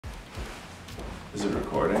Is it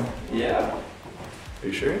recording? Yeah. Are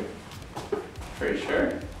you sure? Pretty sure.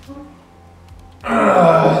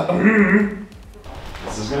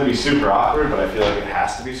 This is gonna be super awkward, but I feel like it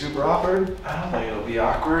has to be super awkward. I don't think it'll be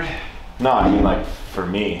awkward. No, I mean like for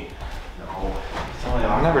me. No. It's only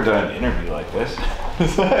I've awkward. never done an interview like this.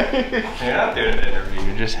 You're not doing an interview,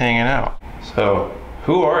 you're just hanging out. So,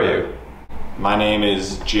 who are you? My name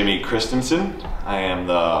is Jimmy Christensen. I am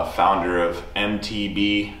the founder of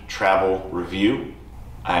MTB Travel Review.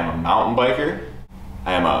 I am a mountain biker.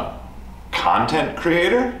 I am a content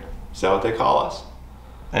creator. Is that what they call us?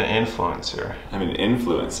 An influencer. I'm an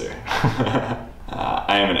influencer.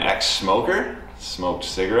 I am an ex-smoker. Smoked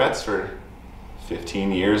cigarettes for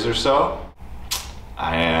 15 years or so.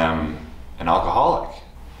 I am an alcoholic.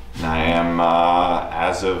 And I am,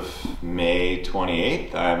 as of May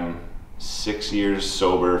 28th, I'm 6 years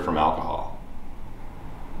sober from alcohol.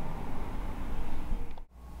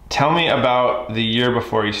 Tell me about the year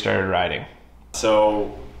before you started riding.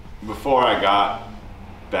 So before I got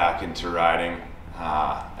back into riding,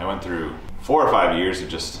 I went through 4 or 5 years of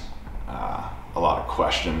just a lot of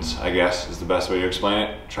questions, I guess is the best way to explain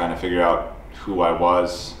it. Trying to figure out who I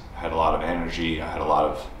was. I had a lot of energy. I had a lot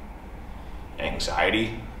of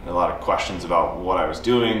anxiety. A lot of questions about what I was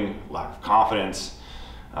doing, lack of confidence,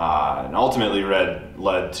 and ultimately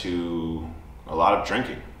led to a lot of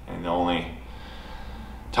drinking. And the only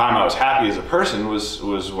time I was happy as a person was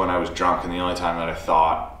when I was drunk, and the only time that I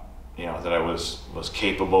thought, you know, that I was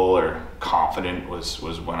capable or confident was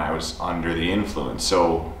when I was under the influence.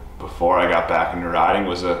 So before I got back into riding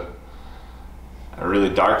was a really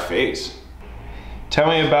dark phase. Tell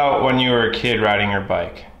me about when you were a kid riding your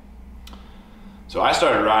bike. So I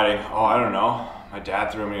started riding, I don't know. My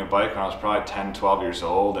dad threw me a bike when I was probably 10, 12 years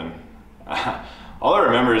old, and all I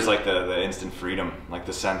remember is like the instant freedom, like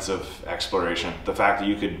the sense of exploration. The fact that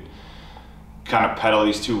you could kind of pedal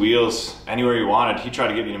these two wheels anywhere you wanted. He tried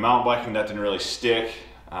to get me into mountain biking, that didn't really stick.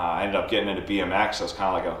 I ended up getting into BMX. I was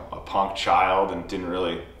kind of like a punk child and didn't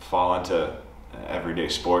really fall into everyday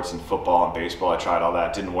sports and football and baseball. I tried all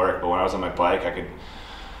that, didn't work, but when I was on my bike, I could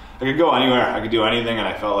go anywhere, I could do anything, and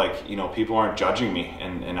I felt like, you know, people weren't judging me,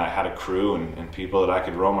 and I had a crew and people that I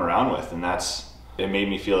could roam around with, and it made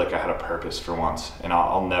me feel like I had a purpose for once. And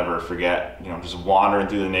I'll never forget, you know, just wandering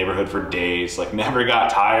through the neighborhood for days, like never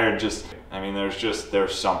got tired. I mean,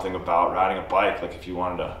 there's something about riding a bike. Like if you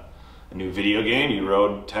wanted a new video game, you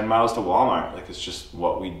rode 10 miles to Walmart. Like it's just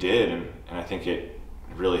what we did, and I think it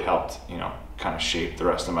really helped, you know, kind of shape the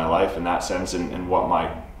rest of my life in that sense, and what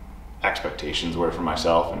my expectations were for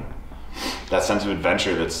myself, and that sense of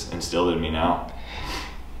adventure that's instilled in me now.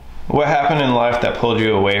 What happened in life that pulled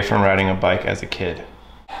you away from riding a bike as a kid?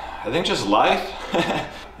 I think just life.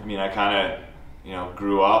 I mean, I kind of, you know,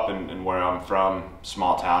 grew up and where I'm from,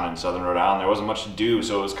 small town in southern Rhode Island, there wasn't much to do,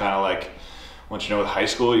 so it was kind of like, once you know, with high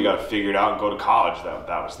school, you got to figure it out and go to college.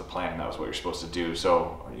 That was the plan. That was what you're supposed to do.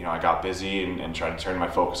 So, you know, I got busy and tried to turn my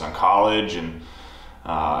focus on college, and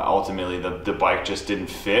ultimately the bike just didn't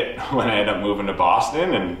fit when I ended up moving to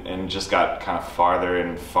Boston, and just got kind of farther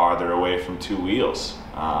and farther away from two wheels.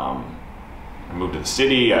 I moved to the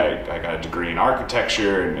city, I got a degree in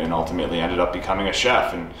architecture, and ultimately ended up becoming a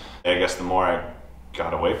chef. And I guess the more I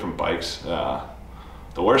got away from bikes, the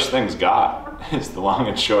worse things got, is the long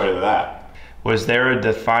and short of that. Was there a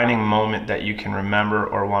defining moment that you can remember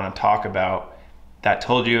or want to talk about that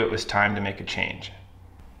told you it was time to make a change?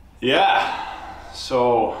 Yeah.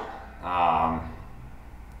 So,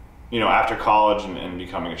 you know, after college and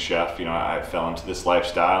becoming a chef, you know, I fell into this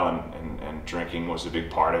lifestyle, and drinking was a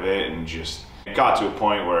big part of it, and just it got to a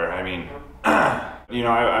point where, I mean, you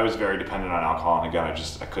know, I was very dependent on alcohol, and again,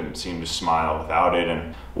 I couldn't seem to smile without it.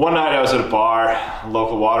 And one night I was at a bar, a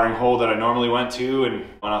local watering hole that I normally went to, and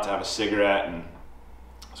went out to have a cigarette, and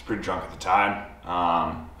I was pretty drunk at the time.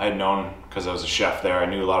 I had known, because I was a chef there, I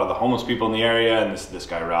knew a lot of the homeless people in the area, and this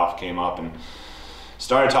guy Ralph came up and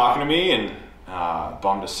started talking to me, and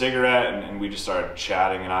bummed a cigarette, and we just started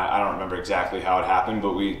chatting, and I don't remember exactly how it happened,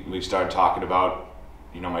 but we started talking about,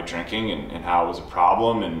 you know, my drinking and how it was a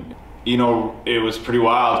problem. And you know, it was pretty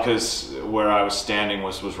wild, because where I was standing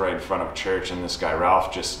was right in front of a church, and this guy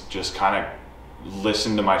Ralph just kind of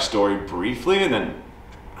listened to my story briefly, and then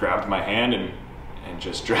grabbed my hand and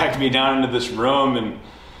just dragged me down into this room. And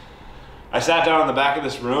I sat down in the back of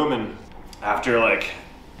this room, and after like,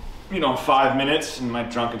 you know, 5 minutes in my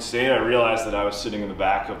drunken state, I realized that I was sitting in the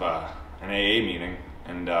back of an AA meeting,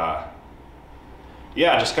 and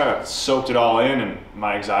yeah, just kind of soaked it all in, and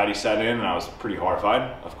my anxiety set in, and I was pretty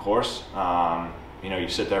horrified, of course. You know, you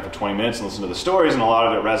sit there for 20 minutes and listen to the stories, and a lot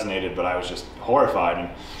of it resonated, but I was just horrified. And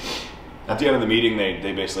at the end of the meeting,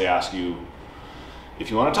 they basically ask you,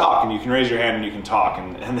 if you want to talk, and you can raise your hand and you can talk.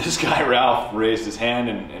 And this guy, Ralph, raised his hand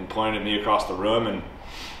and pointed at me across the room, and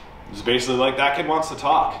it was basically like, that kid wants to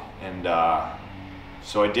talk. And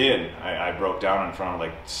so I did. I broke down in front of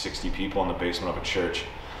like 60 people in the basement of a church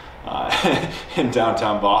in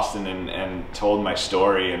downtown Boston and told my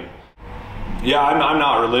story. And yeah, I'm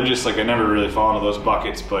not religious, like I never really fall into those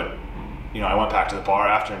buckets, but you know, I went back to the bar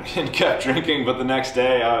after and kept drinking. But the next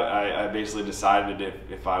day I basically decided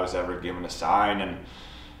if I was ever given a sign and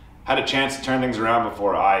had a chance to turn things around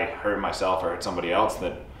before I hurt myself or hurt somebody else,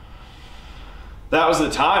 that was the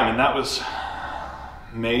time. And that was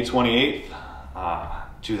May 28th,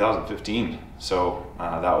 2015. So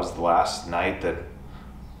that was the last night that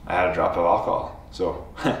I had a drop of alcohol. So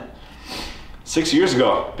 6 years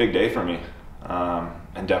ago, big day for me,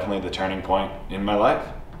 and definitely the turning point in my life.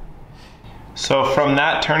 So from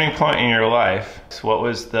that turning point in your life, what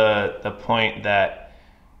was the point that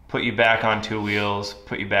put you back on two wheels,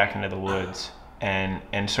 put you back into the woods,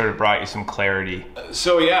 and sort of brought you some clarity?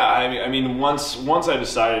 So yeah, I mean, once I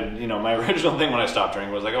decided, you know, my original thing when I stopped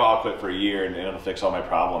drinking was like, oh, I'll quit for a year and it'll fix all my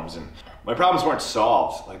problems. And my problems weren't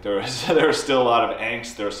solved. Like there was still a lot of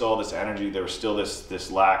angst. There was still all this energy. There was still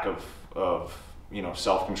this lack of you know,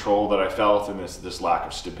 self-control that I felt, and this lack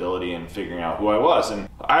of stability and figuring out who I was. And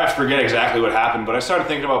I forget exactly what happened, but I started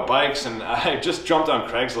thinking about bikes, and I just jumped on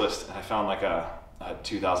Craigslist and I found like a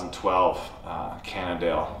 2012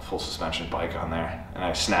 Cannondale full suspension bike on there, and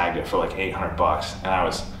I snagged it for like 800 bucks, and I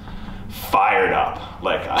was fired up.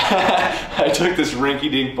 Like I took this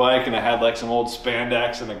rinky-dink bike and I had like some old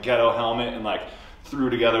spandex and a ghetto helmet and like threw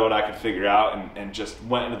together what I could figure out and just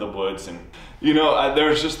went into the woods. And you know, there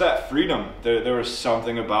was just that freedom. There was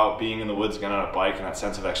something about being in the woods again on a bike and that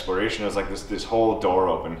sense of exploration. It was like this whole door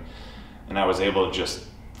open, and I was able to just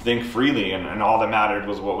think freely, and all that mattered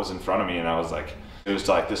was what was in front of me. And I was like, it was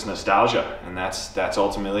like this nostalgia, and that's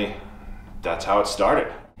ultimately, that's how it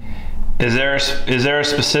started. Is there a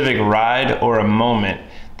specific ride or a moment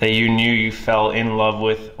that you knew you fell in love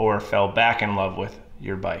with or fell back in love with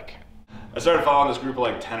your bike? I started following this group of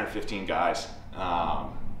like 10 or 15 guys,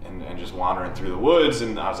 and just wandering through the woods,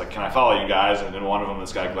 and I was like, can I follow you guys? And then one of them,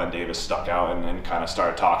 this guy Glenn Davis, stuck out and kind of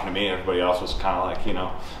started talking to me. Everybody else was kind of like, you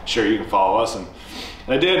know, sure, you can follow us. And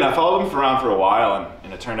I did, and I followed them around for a while,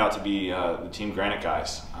 and it turned out to be the Team Granite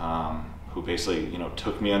guys, who basically, you know,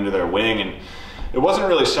 took me under their wing. And it wasn't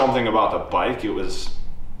really something about the bike, it was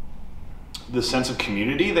the sense of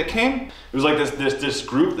community that came. It was like this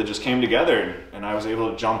group that just came together, and I was able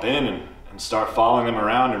to jump in and start following them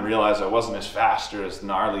around and realize I wasn't as fast or as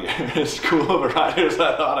gnarly or as cool of a rider as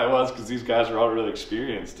I thought I was, because these guys were all really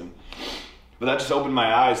experienced. But that just opened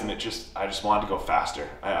my eyes, and I just wanted to go faster.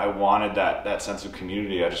 I wanted that sense of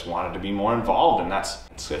community. I just wanted to be more involved, and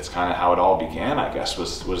it's kind of how it all began, I guess,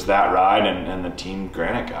 was that ride and the Team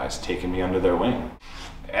Granite guys taking me under their wing.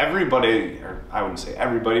 Everybody, or I wouldn't say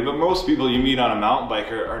everybody, but most people you meet on a mountain bike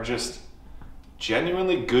are just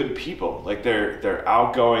genuinely good people. Like they're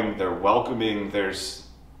outgoing, they're welcoming. There's,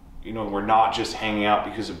 you know, we're not just hanging out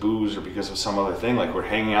because of booze or because of some other thing. Like we're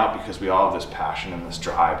hanging out because we all have this passion and this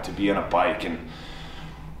drive to be on a bike, and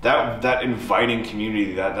that inviting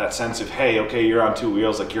community, that sense of, hey, okay, you're on two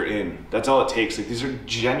wheels, like you're in. That's all it takes. Like these are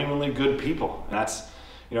genuinely good people. And that's,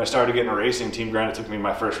 you know, I started getting racing. Team Granite took me to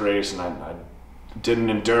my first race, and I did an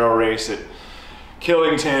enduro race at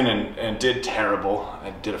Killington and did terrible.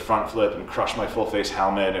 I did a front flip and crushed my full face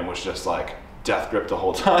helmet and was just like death grip the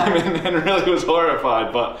whole time and really was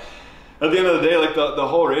horrified. But at the end of the day, like the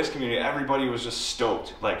whole race community, everybody was just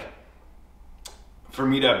stoked, like, for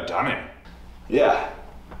me to have done it. Yeah,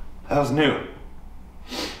 that was new.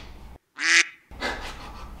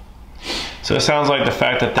 So it sounds like the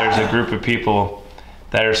fact that there's a group of people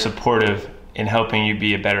that are supportive in helping you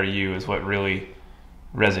be a better you is what really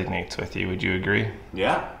resonates with you. Would you agree?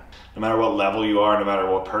 Yeah. No matter what level you are, no matter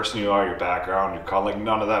what person you are, your background, your color, like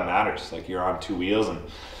none of that matters. Like you're on two wheels and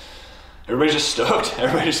everybody's just stoked.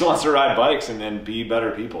 Everybody just wants to ride bikes and be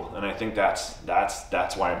better people. And I think that's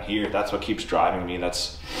why I'm here. That's what keeps driving me.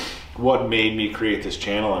 That's what made me create this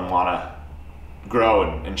channel and want to grow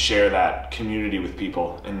and share that community with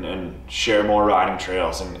people and share more riding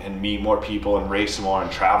trails and meet more people and race more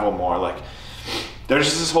and travel more. Like there's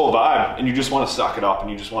just this whole vibe, and you just want to suck it up and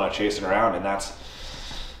you just want to chase it around, and that's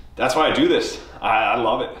why I do this. I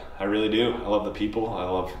love it. I really do. I love the people. I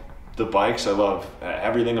love the bikes. I love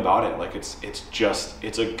everything about it. Like it's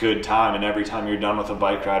a good time, and every time you're done with a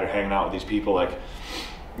bike ride or hanging out with these people, like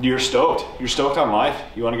you're stoked. You're stoked on life.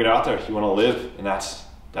 You want to get out there. You want to live, and that's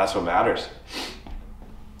what matters.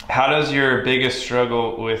 How does your biggest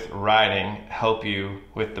struggle with riding help you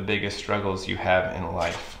with the biggest struggles you have in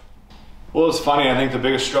life? Well, it's funny. I think the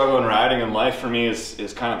biggest struggle in riding in life for me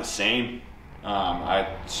is kind of the same. I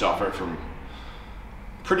suffer from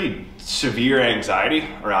pretty severe anxiety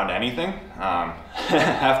around anything.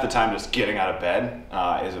 Half the time just getting out of bed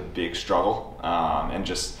is a big struggle, and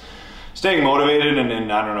just staying motivated,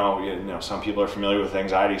 and I don't know, you know, some people are familiar with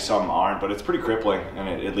anxiety, some aren't, but it's pretty crippling, and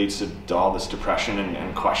it leads to all this depression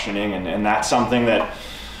and questioning, and that's something that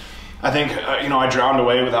I think, you know, I drowned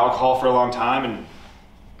away with alcohol for a long time,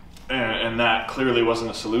 and that clearly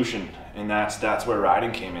wasn't a solution, and that's where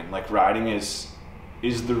riding came in. Like, riding is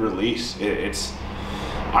the release.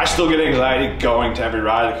 I still get anxiety going to every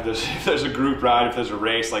ride. Like, if there's a group ride, if there's a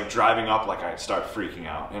race, like driving up, like I start freaking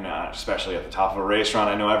out, and especially at the top of a race run.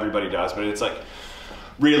 I know everybody does, but it's like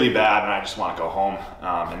really bad, and I just want to go home.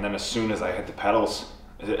 And then as soon as I hit the pedals,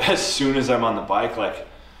 as soon as I'm on the bike, like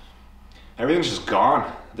everything's just gone.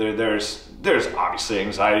 There's obviously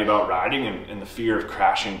anxiety about riding and the fear of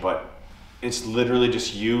crashing, but it's literally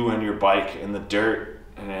just you and your bike in the dirt.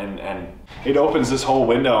 And it opens this whole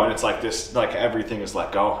window, and it's like this, like everything is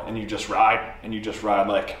let go, and you just ride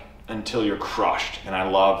like until you're crushed. And I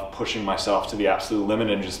love pushing myself to the absolute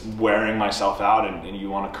limit and just wearing myself out, and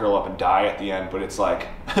you want to curl up and die at the end, but it's like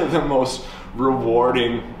the most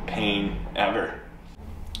rewarding pain ever.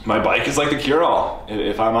 My bike is like the cure-all.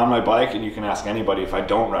 If I'm on my bike, and you can ask anybody, if I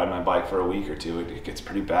don't ride my bike for a week or two, it gets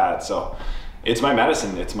pretty bad. So it's my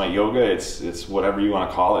medicine, it's my yoga, it's whatever you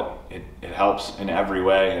want to call it. It helps in every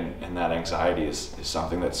way, and that anxiety is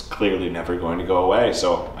something that's clearly never going to go away.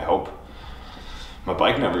 So I hope my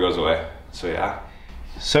bike never goes away. So yeah.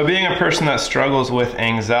 So being a person that struggles with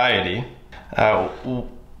anxiety,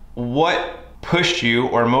 what pushed you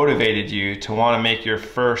or motivated you to want to make your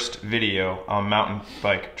first video on mountain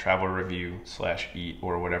bike travel review / eat,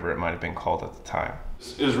 or whatever it might have been called at the time?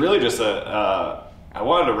 It was really just I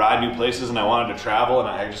wanted to ride new places, and I wanted to travel, and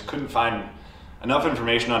I just couldn't find enough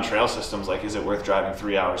information on trail systems. Like, is it worth driving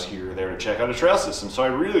 3 hours here or there to check out a trail system? So I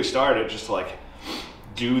really started just to like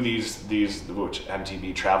do these which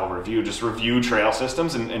MTB travel review, just review trail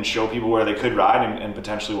systems and show people where they could ride and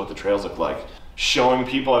potentially what the trails look like. Showing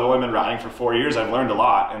people, I've only been riding for 4 years, I've learned a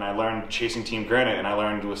lot, and I learned chasing Team Granite, and I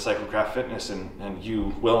learned with Cyclocraft Fitness, and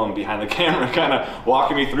you, Willem, behind the camera kind of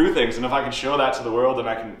walking me through things. And if I can show that to the world, and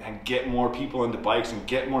I can get more people into bikes and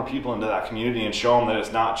get more people into that community and show them that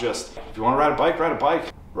it's not just, if you want to ride a bike, ride a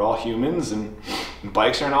bike. We're all humans, and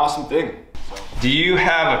bikes are an awesome thing. Do you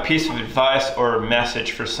have a piece of advice or a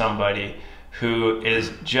message for somebody who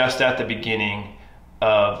is just at the beginning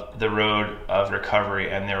of the road of recovery,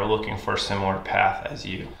 and they're looking for a similar path as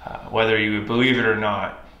you? Whether you believe it or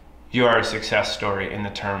not, you are a success story in the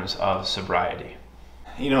terms of sobriety.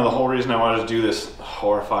 You know, the whole reason I wanted to do this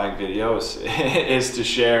horrifying video is to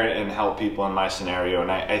share and help people in my scenario.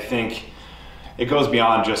 And I think it goes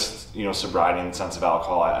beyond just, you know, sobriety in the sense of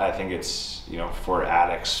alcohol. I think it's, you know, for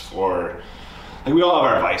addicts, like, we all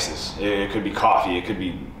have our vices. It could be coffee, it could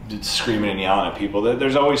be screaming and yelling at people.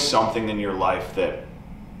 There's always something in your life that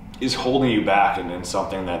is holding you back, and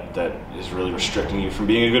something that is really restricting you from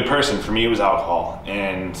being a good person. For me, it was alcohol.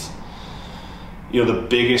 And, you know, the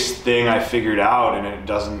biggest thing I figured out, and it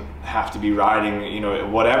doesn't have to be riding, you know,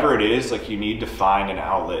 whatever it is, like, you need to find an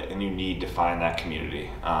outlet, and you need to find that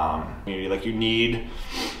community. Like, you need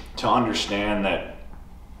to understand that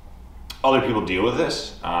other people deal with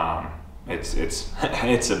this.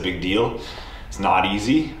 It's a big deal. It's not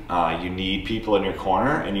easy. You need people in your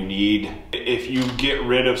corner, and if you get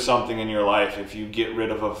rid of something in your life, if you get rid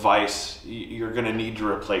of a vice, you're gonna need to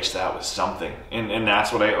replace that with something. And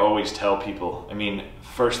that's what I always tell people. I mean,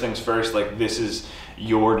 first things first, like, this is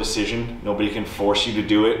your decision. Nobody can force you to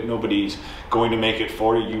do it. Nobody's going to make it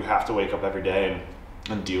for you. You have to wake up every day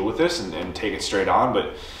and deal with this and take it straight on.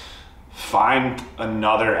 But find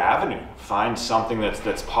another avenue. Find something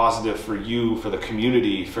that's positive for you, for the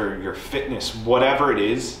community, for your fitness, whatever it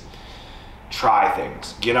is. Try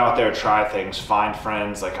things. Get out there, try things, find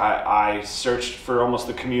friends. Like, I searched for almost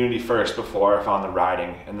the community first before I found the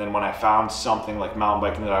riding. And then when I found something like mountain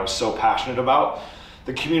biking that I was so passionate about,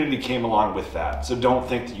 the community came along with that. So don't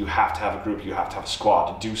think that you have to have a group, you have to have a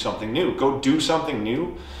squad to do something new. Go do something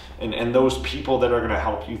new. And those people that are gonna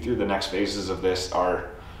help you through the next phases of this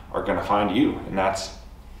are gonna find you. And that's,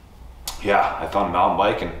 yeah, I found a mountain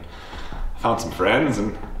bike, and I found some friends,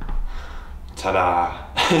 and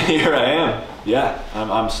ta-da, here I am. Yeah,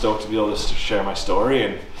 I'm stoked to be able to share my story,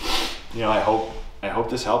 and, you know, I hope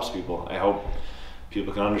this helps people. I hope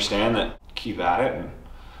people can understand that, keep at it, and,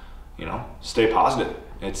 you know, stay positive.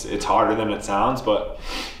 It's harder than it sounds, but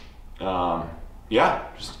yeah,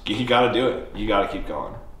 just, you gotta do it. You gotta keep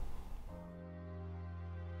going.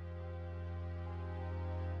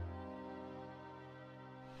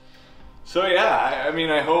 So yeah, I mean,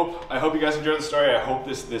 I hope you guys enjoyed the story. I hope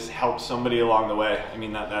this helps somebody along the way. I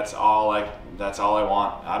mean, that's all I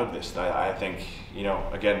want out of this. I think, you know,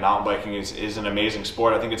 again, mountain biking is an amazing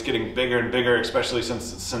sport. I think it's getting bigger and bigger, especially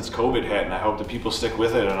since COVID hit, and I hope that people stick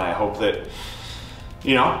with it, and I hope that,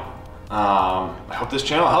 you know, I hope this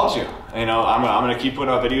channel helps you. You know, I'm gonna keep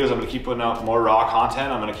putting out videos. I'm gonna keep putting out more raw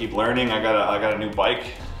content. I'm gonna keep learning. I got a new bike.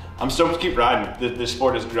 I'm stoked to keep riding. This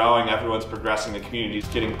sport is growing. Everyone's progressing. The community is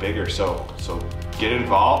getting bigger. So get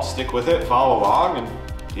involved, stick with it, follow along, and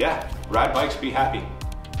yeah, ride bikes, be happy.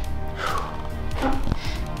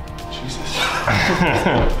 Jesus.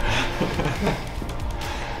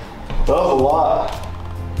 That was a lot.